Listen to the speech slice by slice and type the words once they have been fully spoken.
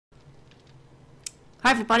Hi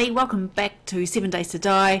everybody, welcome back to 7 Days to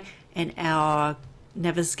Die and our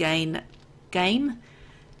Navezgane game.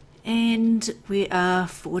 And we are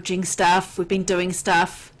forging stuff, we've been doing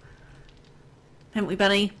stuff. Haven't we,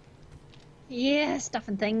 Bunny? Yeah, stuff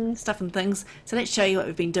and things. Stuff and things. So let's show you what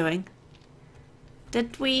we've been doing.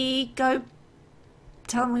 Did we go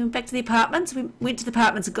tell them we went back to the apartments? We went to the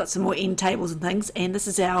apartments and got some more end tables and things, and this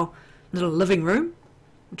is our little living room,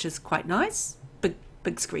 which is quite nice.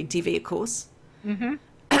 Big screen TV, of course. Well,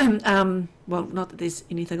 not that there's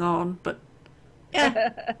anything on, but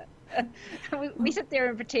yeah. we sit there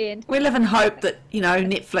and pretend. We live in hope that, you know,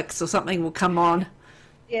 Netflix or something will come on.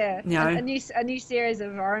 Yeah. You know. A new series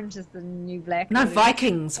of Orange is the New Black. No,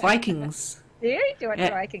 Vikings. Vikings. Do you? Do you watch Yeah.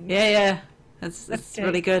 Vikings? Yeah. That's Okay.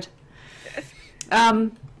 really good.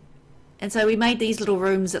 And so we made these little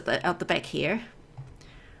rooms out the back here.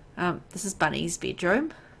 This is Bunny's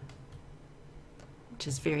bedroom, which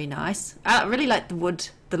is very nice. I really like the wood,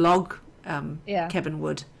 the log cabin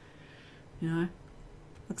wood. You know,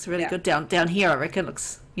 looks really good down here. I reckon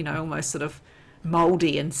looks, you know, almost sort of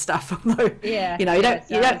mouldy and stuff. Although, Yeah, you know, you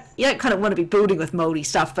don't kind of want to be building with mouldy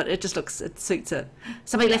stuff, but it suits it.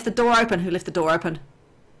 Somebody left the door open. Who left the door open?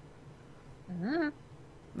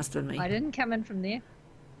 Must have been me. I didn't come in from there.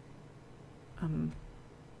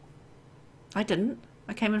 I didn't.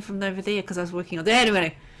 I came in from over there because I was working on there.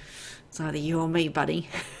 Anyway, it's either you or me, buddy.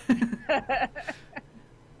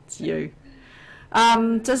 It's you.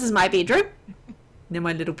 So this is my bedroom. Then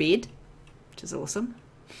my little bed, which is awesome.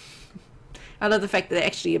 I love the fact that they're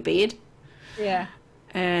actually a bed. Yeah.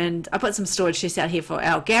 And I put some storage chests out here for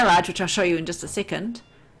our garage, which I'll show you in just a second.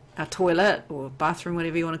 Our toilet or bathroom,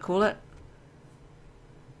 whatever you want to call it.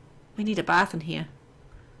 We need a bath in here,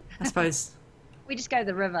 I suppose. We just go to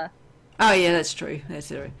the river. Oh yeah, that's true. That's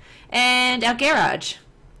true. And our garage.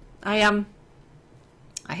 I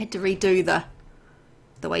had to redo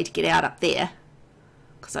the way to get out up there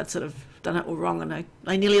because I'd sort of done it all wrong, and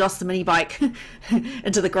I nearly lost the mini bike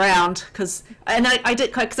into the ground because I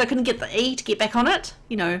did because I couldn't get the E to get back on it,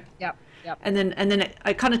 you know. Yep. And then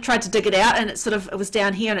I kind of tried to dig it out, and it was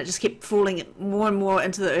down here, and it just kept falling more and more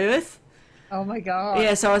into the earth. Oh my god.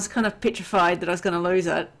 Yeah, so I was kind of petrified that I was going to lose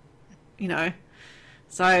it, you know.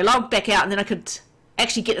 So I logged back out, and then I could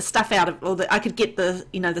actually get the stuff out of, I could get the,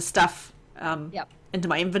 you know, the stuff into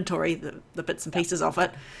my inventory, the bits and pieces of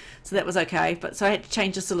it. So that was okay. But so I had to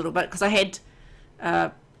change this a little bit because I had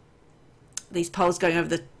these poles going over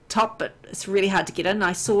the top, but it's really hard to get in.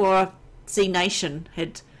 I saw Z Nation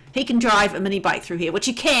he can drive a mini bike through here, which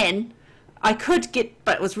you can. I could get,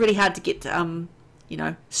 but it was really hard to get, you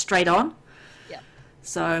know, straight on.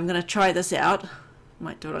 So I'm going to try this out.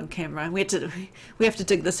 Might do it on camera. We have to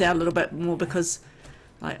dig this out a little bit more because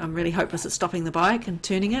I'm really hopeless at stopping the bike and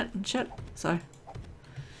turning it and shit. So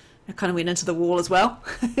I kind of went into the wall as well.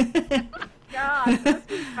 God, that's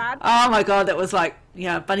been fun. Oh my god, that was like,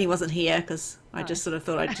 yeah, Bunny wasn't here because I just sort of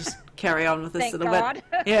thought I'd just carry on with this Thank little God.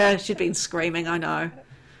 bit. Yeah, she'd been screaming. I know.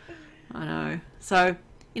 So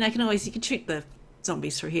you know, you can shoot the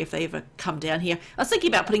zombies through here if they ever come down here. I was thinking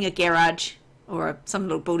about putting a garage or some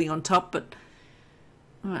little building on top, but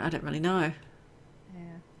I don't really know.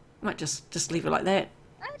 Yeah. I might just leave it like that.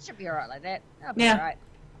 That should be alright like that. That'll be Yeah. alright.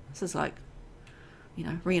 This is like, you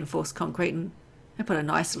know, reinforced concrete, and I put a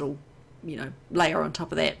nice little, you know, layer on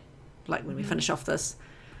top of that, like when we finish off this.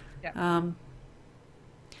 Yeah.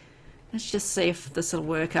 Let's just see if this will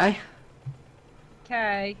work, eh?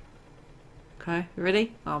 Okay. Okay, you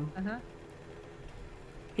ready? Uh-huh.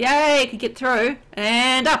 Yay, can get through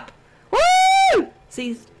and up. Woo!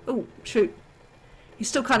 See, oh shoot, he's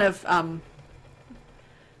still kind of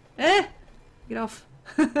get off.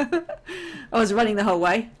 I was running the whole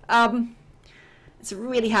way. It's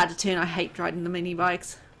really hard to turn. I hate riding the mini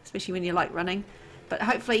bikes, especially when you're like running. But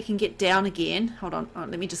hopefully you can get down again. Hold on. Oh,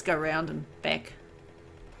 let me just go around and back.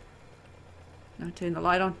 No, turn the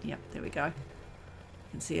light on. Yep, there we go. You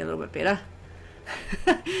can see a little bit better.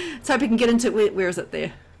 Let's hope we can get into where is it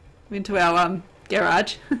there? Into our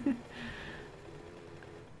garage.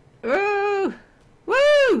 Woo!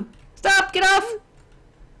 Woo! Stop! Get off!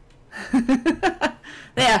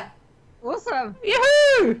 There. Awesome.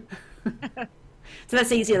 Yahoo! So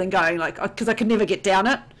that's easier than going, like, because I could never get down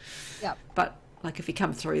it. Yep. But like if you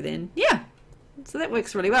come through, then yeah. So that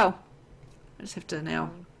works really well. I just have to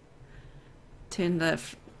now turn the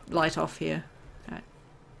light off here. Right.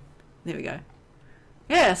 There we go.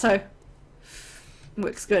 Yeah, so it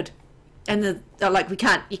works good. And like you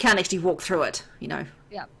can't actually walk through it, you know.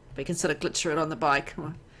 Yep. But you can sort of glitch through it on the bike.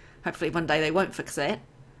 Well, hopefully one day they won't fix that.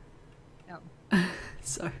 Yep.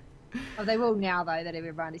 So Oh, they will now though that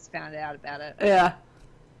everybody's found out about it. yeah.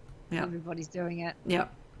 Yeah. Everybody's doing it. Yeah.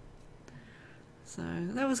 So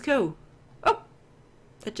that was cool. Oh,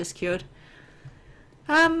 that just cured.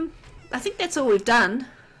 I think that's all we've done,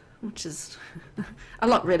 which is a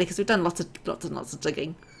lot really, because we've done lots and lots of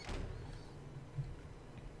digging.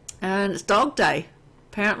 And it's dog day,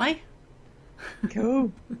 apparently.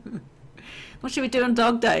 Cool. What should we do on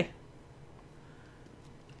dog day?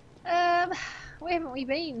 Where haven't we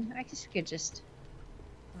been? I guess we could just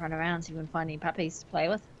run around and see if we can find any puppies to play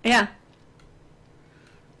with. Yeah.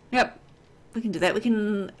 Yep. We can do that. We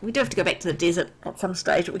do have to go back to the desert at some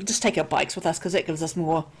stage, but we can just take our bikes with us because that gives us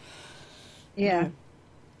more Yeah.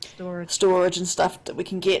 storage and stuff that we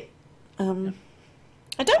can get. We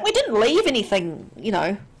didn't leave anything,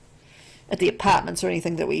 at the apartments or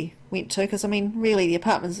anything that we went to, because I mean, really, the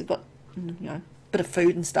apartments have got, a bit of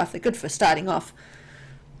food and stuff. They're good for starting off,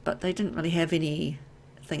 but they didn't really have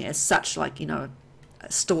anything as such, like a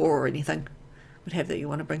store or anything would have that you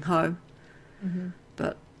want to bring home. Mm-hmm.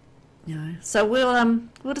 But so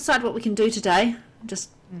we'll decide what we can do today.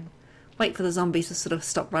 Just wait for the zombies to sort of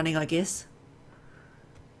stop running, I guess,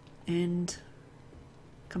 and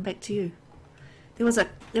come back to you. There was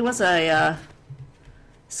a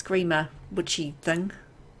screamer witchy thing,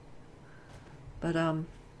 but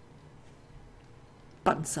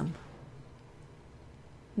bunsome.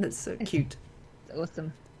 That's so cute. It's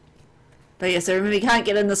awesome. But yeah, so remember, you can't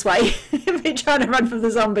get in this way if you're trying to run from the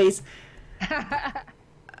zombies.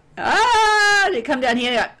 They come down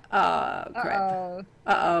here. Oh crap!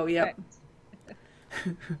 Uh-oh, yep.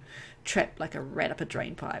 Trapped like a rat up a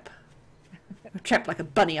drain pipe. Trapped like a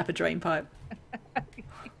bunny up a drain pipe.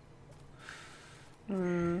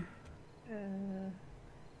 Oh,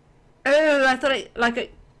 I thought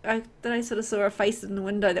I sort of saw a face in the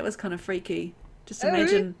window. That was kind of freaky. Just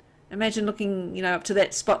imagine looking, up to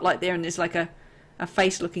that spotlight there, and there's like a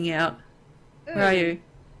face looking out. Ooh. Where are you?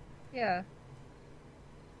 Yeah.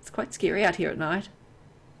 It's quite scary out here at night.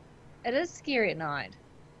 It is scary at night.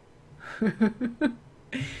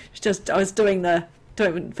 It's just, I was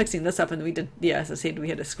fixing this up, and we did, as I said, we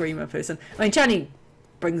had a screamer person. I mean, Johnny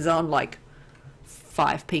brings on like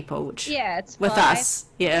 5 people, which it's with 5. us,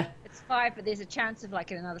 yeah. It's 5, but there's a chance of like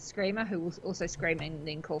another screamer who will also scream and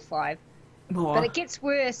then call 5. More. But it gets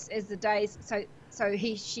worse as the days. So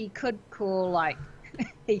she could call like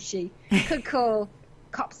she could call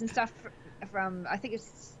cops and stuff from I think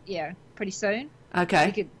it's pretty soon.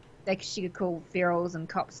 Okay. She could call ferals and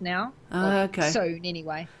cops now. Okay. Soon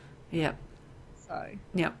anyway. Yep. So.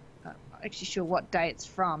 Yep. I'm not actually sure what day it's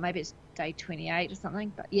from. Maybe it's day 28 or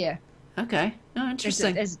something. But yeah. Okay. Oh,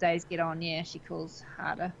 interesting. As the days get on, she calls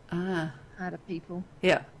harder people.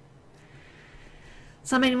 Yeah.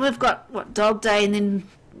 So I mean, we've got dog day and then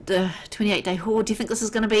the 28-day horde. Do you think this is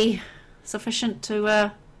going to be sufficient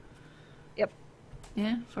to? Yep.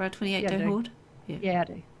 Yeah, for our 28-day horde. Yeah, I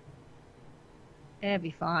do. It'll be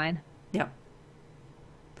fine. Yep.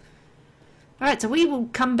 All right, so we will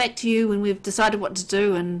come back to you when we've decided what to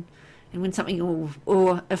do and when something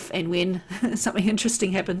or if and when something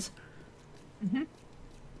interesting happens. Mm-hmm.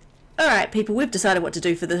 All right, people, we've decided what to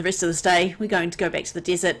do for the rest of this day. We're going to go back to the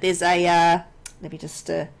desert. There's a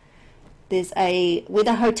there's a where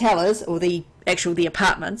the hotel is, or the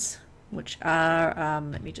apartments, which are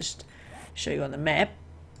let me just show you on the map,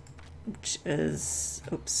 which is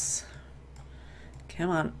come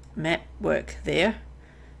on, map work there.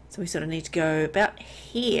 So we sort of need to go about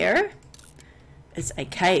here. Is a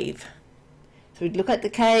cave. So we'd look at the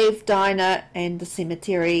cave, diner, and the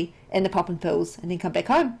cemetery, and the poppin' pills, and then come back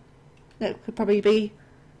home. That could probably be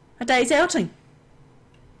a day's outing.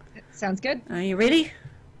 Sounds good. Are you ready?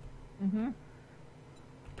 Mm-hmm.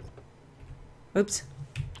 Oops.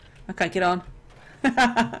 I can't get on.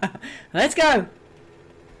 Let's go.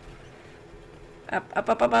 Up, up,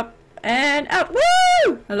 up, up, up. And up.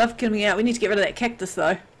 Woo! I love coming out. We need to get rid of that cactus,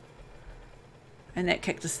 though. And that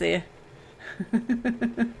cactus there.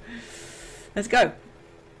 Let's go.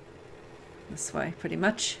 This way, pretty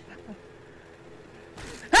much.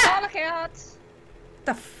 Oh, look out!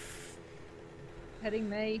 The Hitting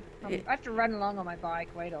me. Yeah. I have to run along on my bike.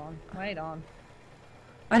 Wait on. I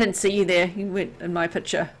didn't see you there. You went in my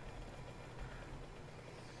picture.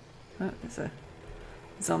 Oh, there's a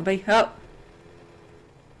zombie. Oh.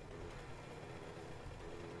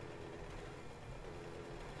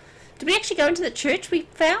 Did we actually go into the church we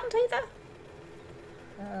found either?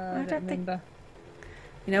 I don't remember.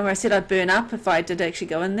 You know where I said I'd burn up if I did actually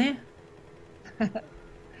go in there?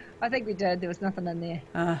 I think we did. There was nothing in there.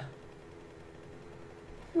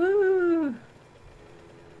 Woo!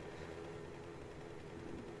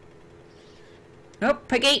 Oh,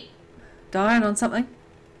 piggy! Dying on something.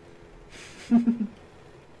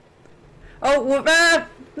 Oh,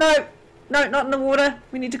 no! No, not in the water.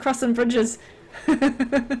 We need to cross some bridges.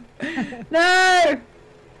 No!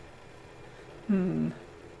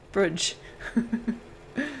 Bridge.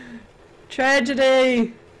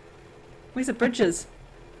 Tragedy! Where's the bridges?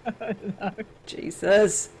 No.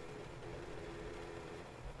 Jesus.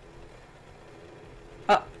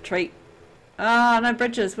 Oh, tree. Ah, no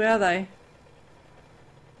bridges. Where are they?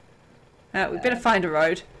 We better find a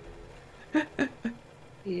road.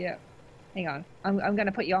 Yeah. Hang on. I'm going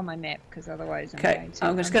to put you on my map because otherwise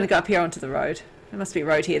I'm just going to go up here onto the road. There must be a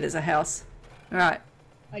road here. There's a house. All right.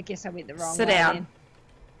 I guess I went the wrong way. Sit down.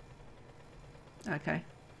 Then. Okay.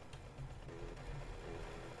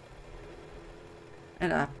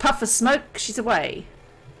 And a puff of smoke. She's away.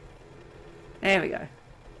 There we go.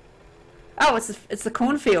 Oh, it's the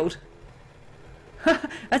cornfield.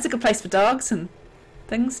 That's a good place for dogs and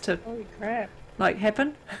things to Holy crap. like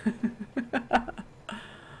happen.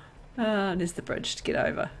 And there's the bridge to get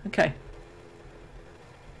over. Okay.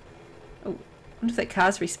 Oh, I wonder if that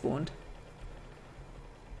car's respawned.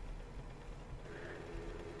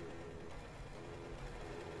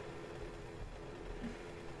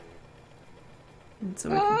 So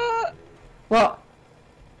what?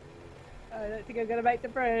 I don't think I'm going to make the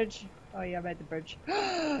bridge. Oh yeah, I made the bridge.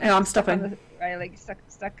 Yeah, I'm stopping. On the railing, stuck.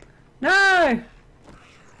 No!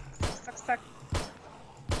 Stuck.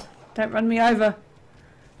 Don't run me over.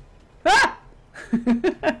 Ah!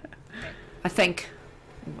 I think.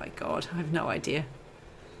 Oh my god, I have no idea.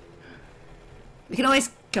 We can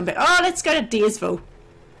always come back. Oh, let's go to Deersville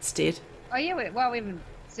instead. Oh yeah, we haven't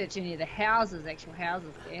searched any of the houses, actual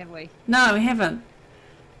houses there, have we? No, we haven't.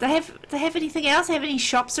 They have anything else? Have any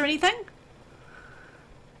shops or anything?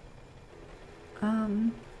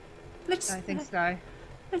 Let's. I think so.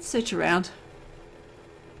 Let's search around.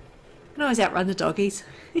 We can always outrun the doggies.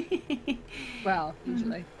 Well,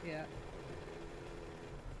 usually, yeah.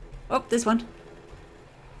 Oh, there's one.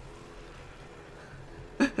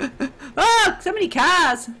 Oh, so many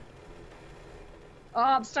cars. Oh,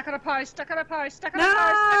 I'm stuck on a post, stuck on a post. Stuck on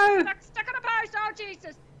a post. Oh,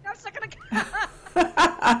 Jesus. I'm stuck on a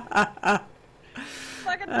car.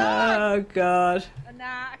 Like a dog. Oh, God.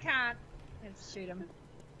 Nah, I can't. Let's shoot him.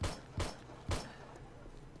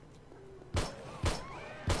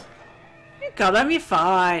 You got him, you're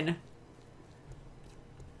fine.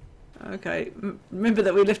 Okay, remember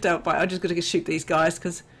that we left out by... I just got to shoot these guys,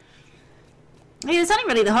 because... Yeah, there's only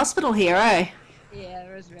really the hospital here, eh? Yeah,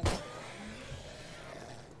 there is really.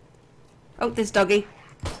 Oh, there's doggy.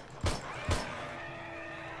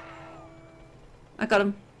 I got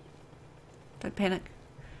him. Don't panic.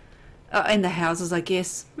 Oh, in the houses, I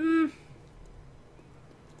guess.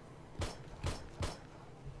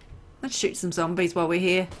 Let's shoot some zombies while we're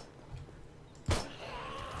here.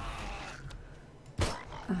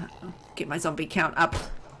 I'll get my zombie count up.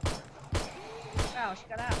 Oh, she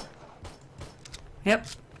got out. Yep.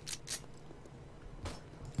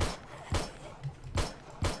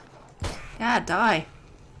 Ah, die.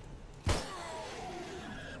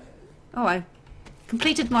 Oh, I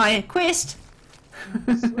completed my quest.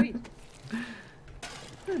 Sweet.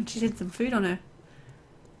 Oh, she had some food on her.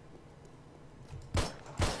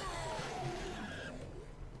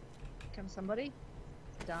 Come somebody.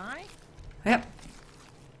 Die. Yep.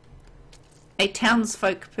 A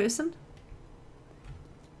townsfolk person.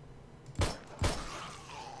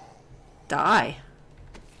 Die.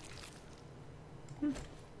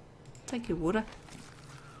 Take your water.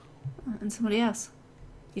 Oh, and somebody else.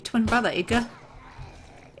 Your twin brother, Edgar.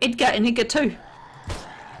 Edgar and Edgar too.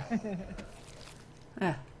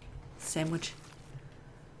 Ah, sandwich.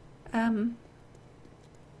 Oh.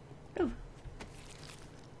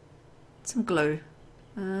 Some glue.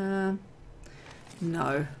 No.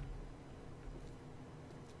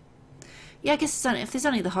 Yeah, I guess it's only, if there's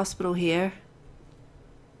only the hospital here.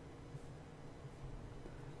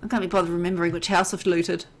 I can't be bothered remembering which house I've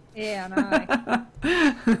looted. Yeah, I know.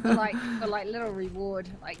 for like little reward,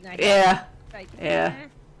 like no. Yeah. Like, Yeah.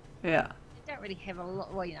 Yeah. You don't really have a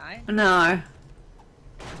lot. Well, you know. No.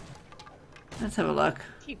 Let's have a look.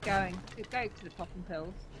 Keep going. Go to the popping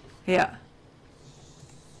pills. Yeah.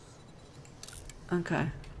 Okay.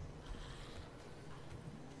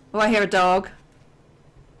 Oh, I hear a dog.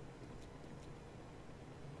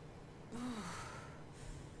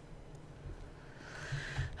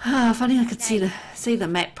 Ah, if only I could see the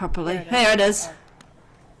map properly. There it is.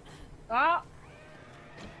 Oh.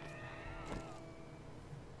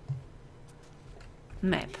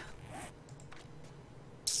 Map.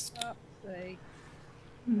 Oh, see.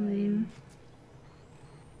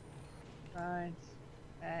 Right.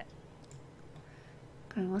 That.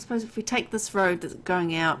 Okay, well, suppose if we take this road that's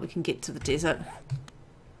going out, we can get to the desert.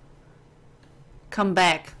 Come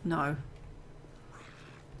back. No.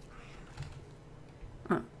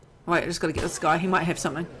 Oh, wait, I just got to get this guy. He might have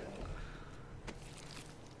something.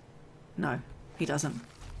 No, he doesn't.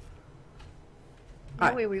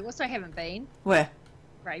 Right. Where we also haven't been. Where?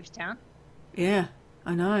 Ravestown. Yeah,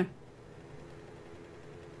 I know.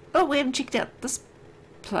 Oh, we haven't checked out this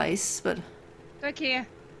place, but... Don't care.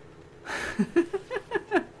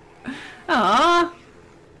 Aww.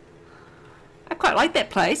 I quite like that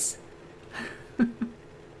place.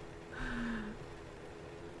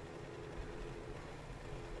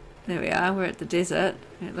 There we are, we're at the desert,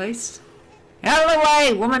 at least. Out of the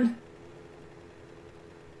way, woman!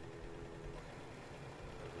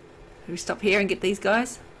 Can we stop here and get these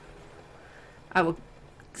guys? I will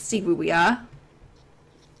see where we are.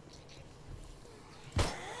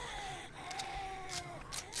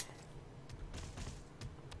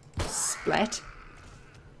 Splat.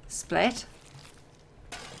 Splat.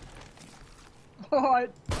 Oh,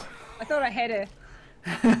 I thought I had her.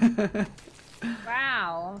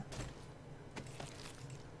 Wow. It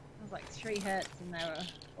was like 3 hits and they were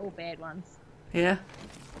all bad ones. Yeah?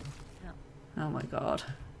 Yeah. Oh my god.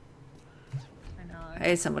 I know.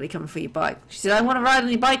 Hey, somebody coming for your bike. She said, I want to ride on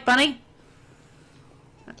your bike, bunny.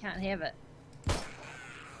 You can't have it.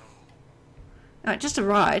 No, just a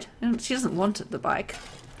ride. She doesn't want it, the bike.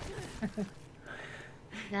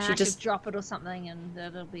 Nah, she just drop it or something and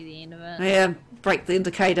that'll be the end of it. Yeah, break the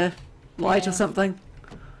indicator light or something.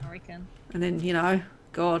 I reckon. And then, you know,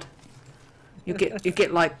 God. You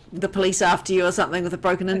get like the police after you or something with a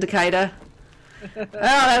broken indicator. Oh,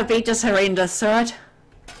 that would be just horrendous, alright?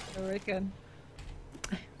 I reckon.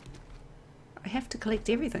 I have to collect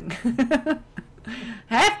everything. I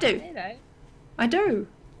have to. You know. I do.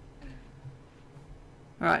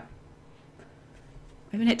 Alright.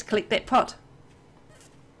 I even had to collect that pot.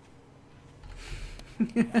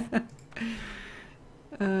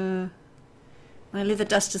 My leather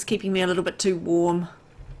dust is keeping me a little bit too warm.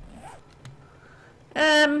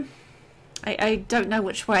 I don't know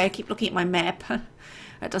which way. I keep looking at my map.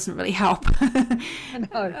 That doesn't really help.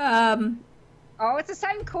 No. Oh, it's the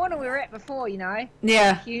same corner we were at before, you know.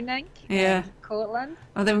 Yeah. Hunink. Yeah. Cortland.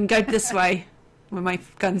 Oh, then we can go this way where my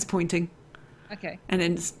gun's pointing. Okay. And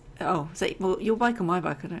then, oh, is that your bike or my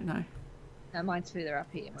bike? I don't know. No, mine's further up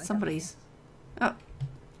here. Somebody's. Oh.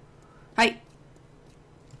 Hey.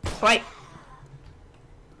 Wait.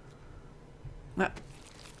 Oh.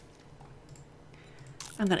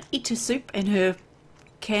 I'm going to eat her soup and her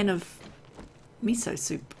can of miso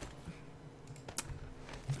soup.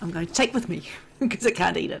 I'm going to take with me because I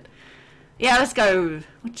can't eat it. Yeah, let's go.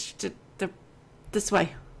 This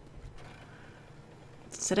way.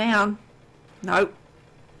 Sit down. No.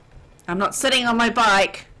 I'm not sitting on my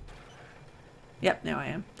bike. Yep, now I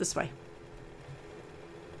am. This way.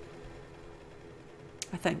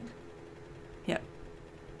 I think. Yep.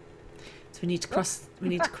 So we need to cross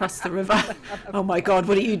the river. Oh my god,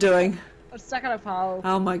 what are you doing? I'm stuck in a pole.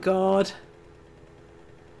 Oh my god.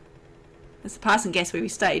 It's the passing gas where we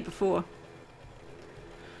stayed before.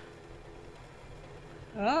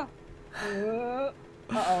 Oh.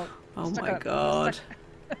 Uh-oh. Oh my god.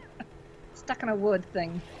 Stuck in a wood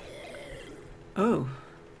thing. Oh.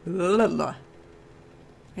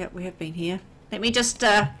 Yep, we have been here. Let me just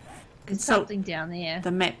consult something down there.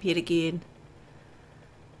 The map yet again.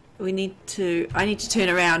 I need to turn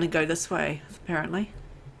around and go this way, apparently.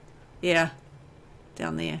 Yeah.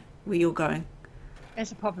 Down there. Where you're going.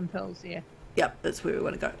 That's a popping pills, yeah. Yep, that's where we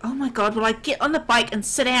want to go. Oh my god, will I get on the bike and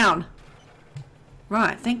sit down?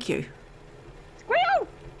 Right, thank you. Squeal!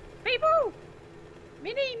 People!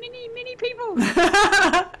 Many people!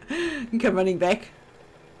 You come running back.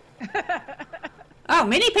 Oh,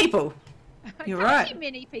 many people! You're right. See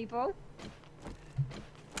many people.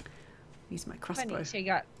 Use my crossbow. She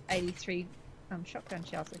got 83 shotgun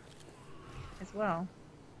shells as well.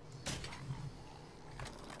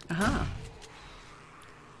 Aha.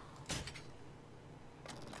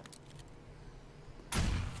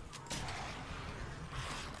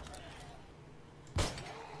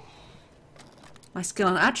 My skill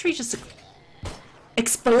on archery just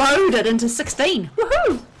exploded into 16.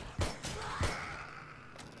 Woohoo!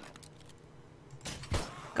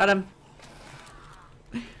 Got him.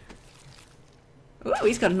 Ooh,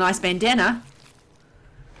 he's got a nice bandana.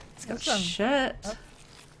 He's got Awesome. shirt. Oh.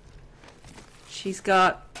 She's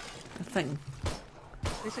got a thing.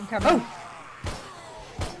 This one coming. Oh!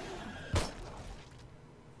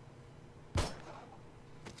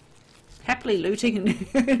 Happily looting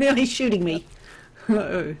and nearly shooting me.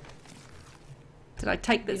 Uh-oh. Did I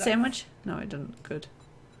take that sandwich? No, I didn't. Good.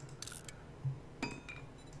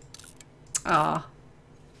 Ah.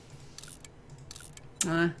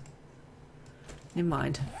 Never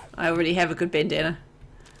mind. I already have a good bandana.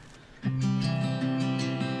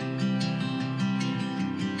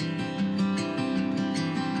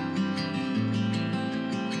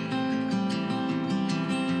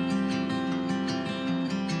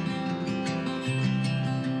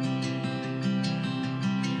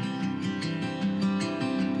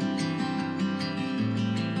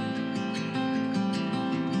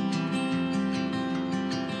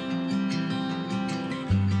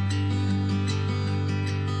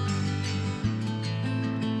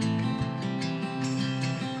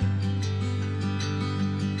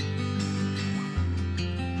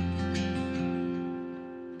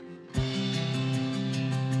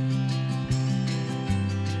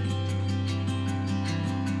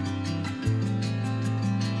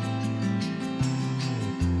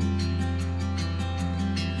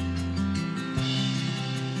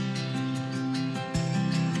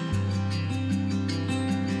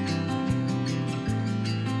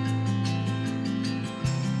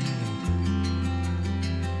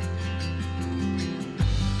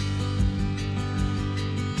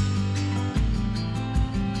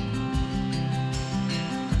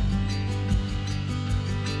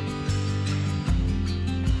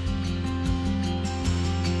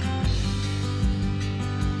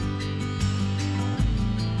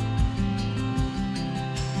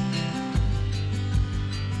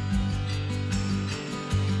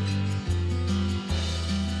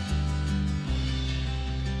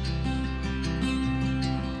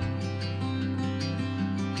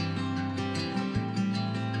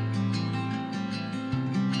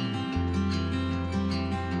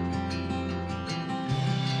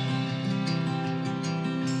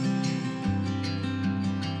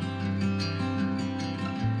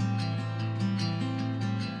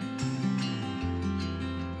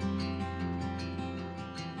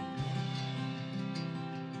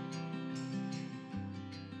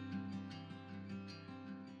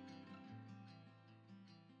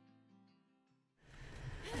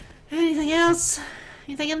 Anything else?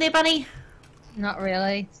 Anything in there, Bunny? Not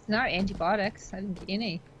really. No antibiotics. I didn't get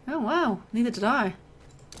any. Oh wow, neither did I.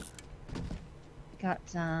 Got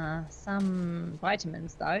some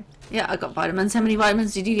vitamins though. Yeah, I got vitamins. How many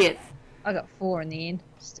vitamins did you get? I got 4 in the end.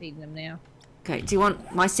 Just eating them now. Okay, do you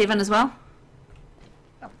want my 7 as well?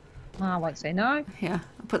 Oh, I won't say no. Yeah,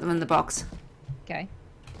 I'll put them in the box. Okay.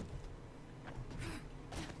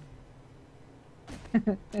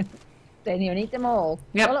 Don't even eat them all.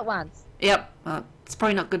 Yep. All at once. Yep. It's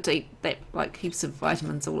probably not good to eat that, like, heaps of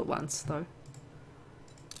vitamins all at once, though.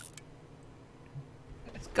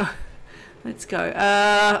 Let's go. Let's go.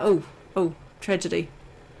 Oh, tragedy.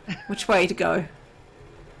 Which way to go?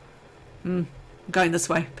 I'm going this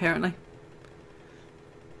way, apparently.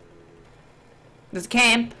 There's a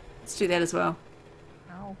camp. Let's do that as well.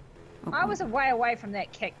 Oh. I was way away from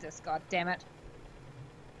that cactus, god damn it.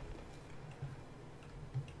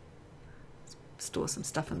 Store some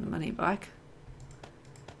stuff in the mini bike.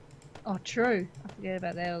 Oh, true. I forget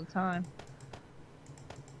about that all the time.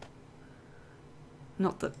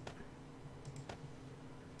 Not that...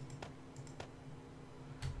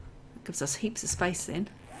 It gives us heaps of space then.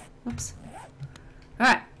 Oops.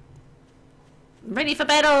 Alright. Ready for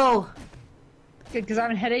battle! Good, because I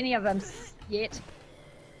haven't had any of them yet.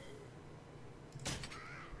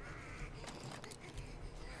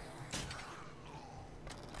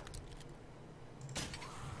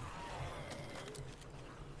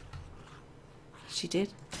 She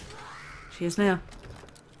did. She is now.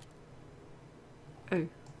 Oh.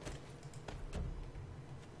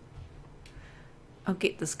 I'll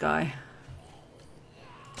get this guy.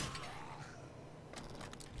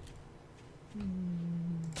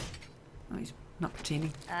 Oh, he's not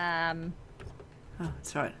pretending. Oh,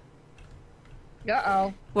 that's right.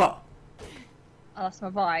 Uh-oh. What? I lost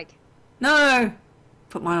my bike. No!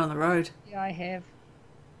 Put mine on the road. Yeah, I have.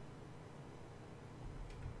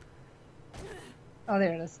 Oh,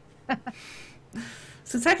 there it is.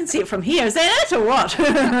 Since I can see it from here, is that it or what?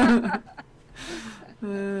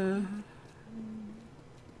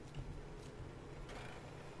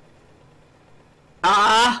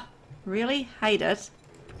 Really? Hate it.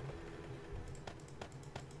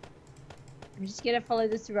 I'm just gonna follow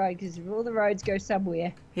this road because all the roads go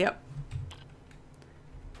somewhere. Yep.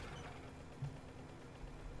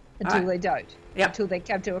 Until they don't. Yep. Until they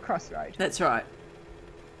come to a crossroad. That's right.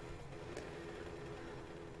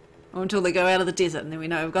 Or until they go out of the desert and then we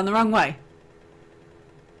know we've gone the wrong way.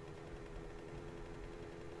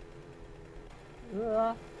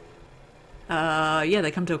 Yeah,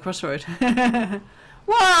 they come to a crossroad.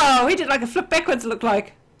 Whoa! We did like a flip backwards, it looked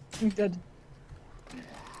like. We did.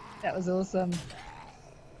 That was awesome.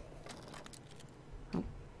 Oh.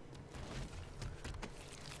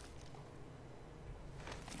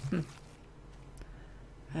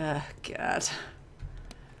 Oh, God.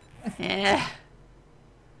 Yeah.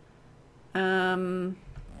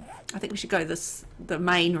 I think we should go the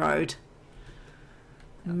main road.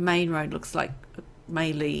 The main road looks like it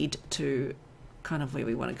may lead to kind of where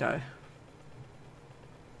we want to go.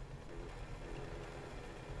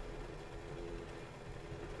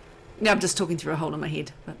 Yeah, I'm just talking through a hole in my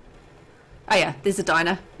head. But... Oh yeah, there's a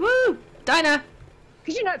diner. Woo! Diner!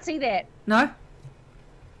 Could you not see that? No?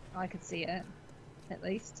 I could see it, at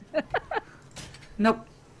least. Nope.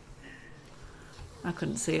 I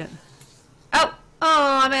couldn't see it. Oh!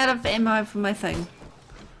 Oh, I'm out of ammo for my thing.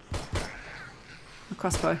 A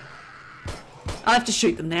crossbow. I'll have to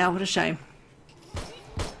shoot them now. What a shame.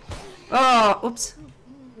 Oh, oops.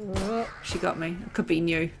 She got me. It could be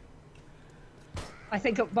new. I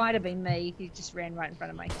think it might have been me. You just ran right in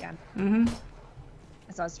front of my gun. Mm-hmm.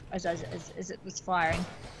 As it was firing.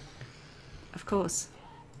 Of course.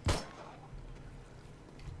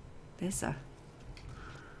 There's a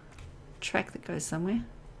track that goes somewhere.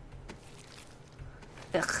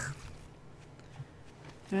 Ugh.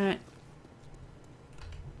 Alright.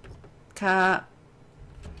 Car.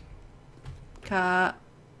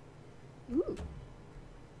 Ooh.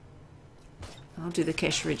 I'll do the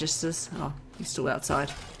cash registers. Oh, he's still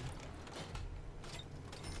outside.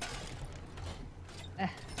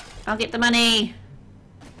 I'll get the money.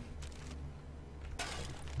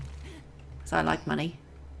 Because I like money.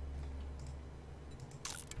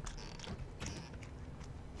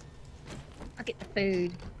 I'll get the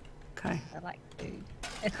food. Okay. I like food.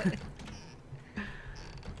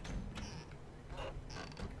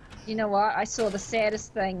 You know what? I saw the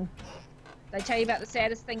saddest thing. Did I tell you about the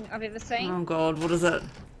saddest thing I've ever seen? Oh God, what is it?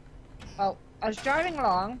 Well, I was driving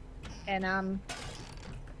along, and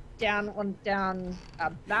down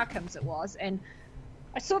Larkham's it was, and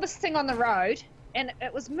I saw this thing on the road, and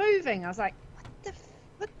it was moving. I was like,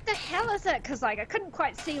 what the hell is it? Because like I couldn't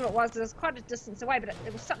quite see what it was. It was quite a distance away, but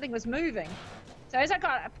it was something was moving. So as I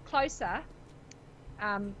got up closer,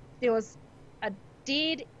 there was a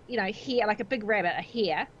dead, hare, like a big rabbit, a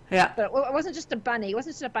hare. Yeah. But it wasn't just a bunny. It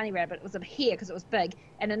wasn't just a bunny rabbit. It was a hare because it was big,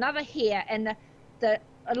 and another hare, and the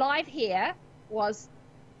alive hare was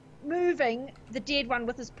moving the dead one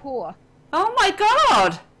with his paw. Oh my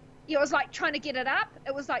God! It was like trying to get it up.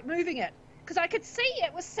 It was like moving it. Because I could see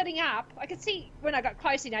it was sitting up. I could see when I got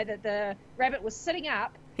close, that the rabbit was sitting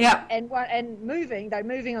up. Yeah. And moving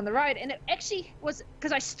on the road. And it actually was,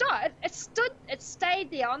 because I stopped, it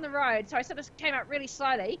stayed there on the road. So I sort of came up really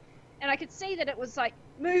slowly. And I could see that it was like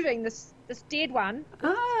moving this dead one.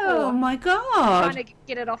 Oh my God. Trying to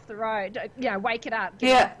get it off the road. Wake it up, get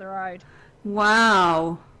it off the road.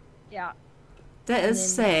 Wow. Yeah. That is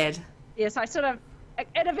sad. Yeah, so I sort of,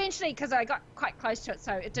 and eventually, because I got quite close to it,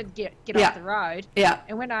 so it did get off the road. Yeah.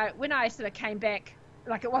 And when I sort of came back,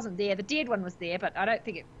 like it wasn't there. The dead one was there, but I don't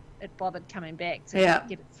think it bothered coming back to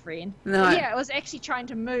get its friend. No. But yeah, it was actually trying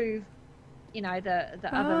to move, the other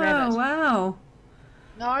rabbit. Oh, wow.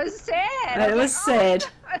 No, it was sad. It was sad.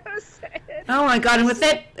 It was sad. Oh my God! And with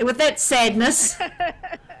that sadness,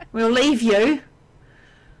 we'll leave you.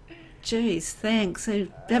 Jeez, thanks.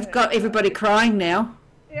 They've got everybody crying now.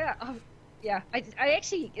 Yeah. Yeah. I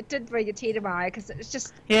actually, it did bring a tear to my eye because it's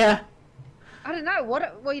just. Yeah. I don't know what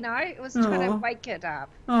it was trying to wake it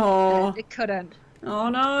up. Oh. It couldn't. Oh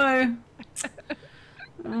no.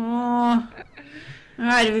 Oh. All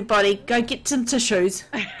right, everybody, go get some tissues,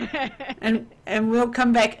 and we'll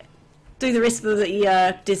come back, do the rest of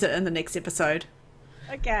the desert in the next episode.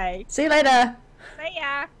 Okay. See you later. See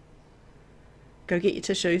ya. Go get your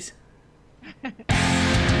tissues.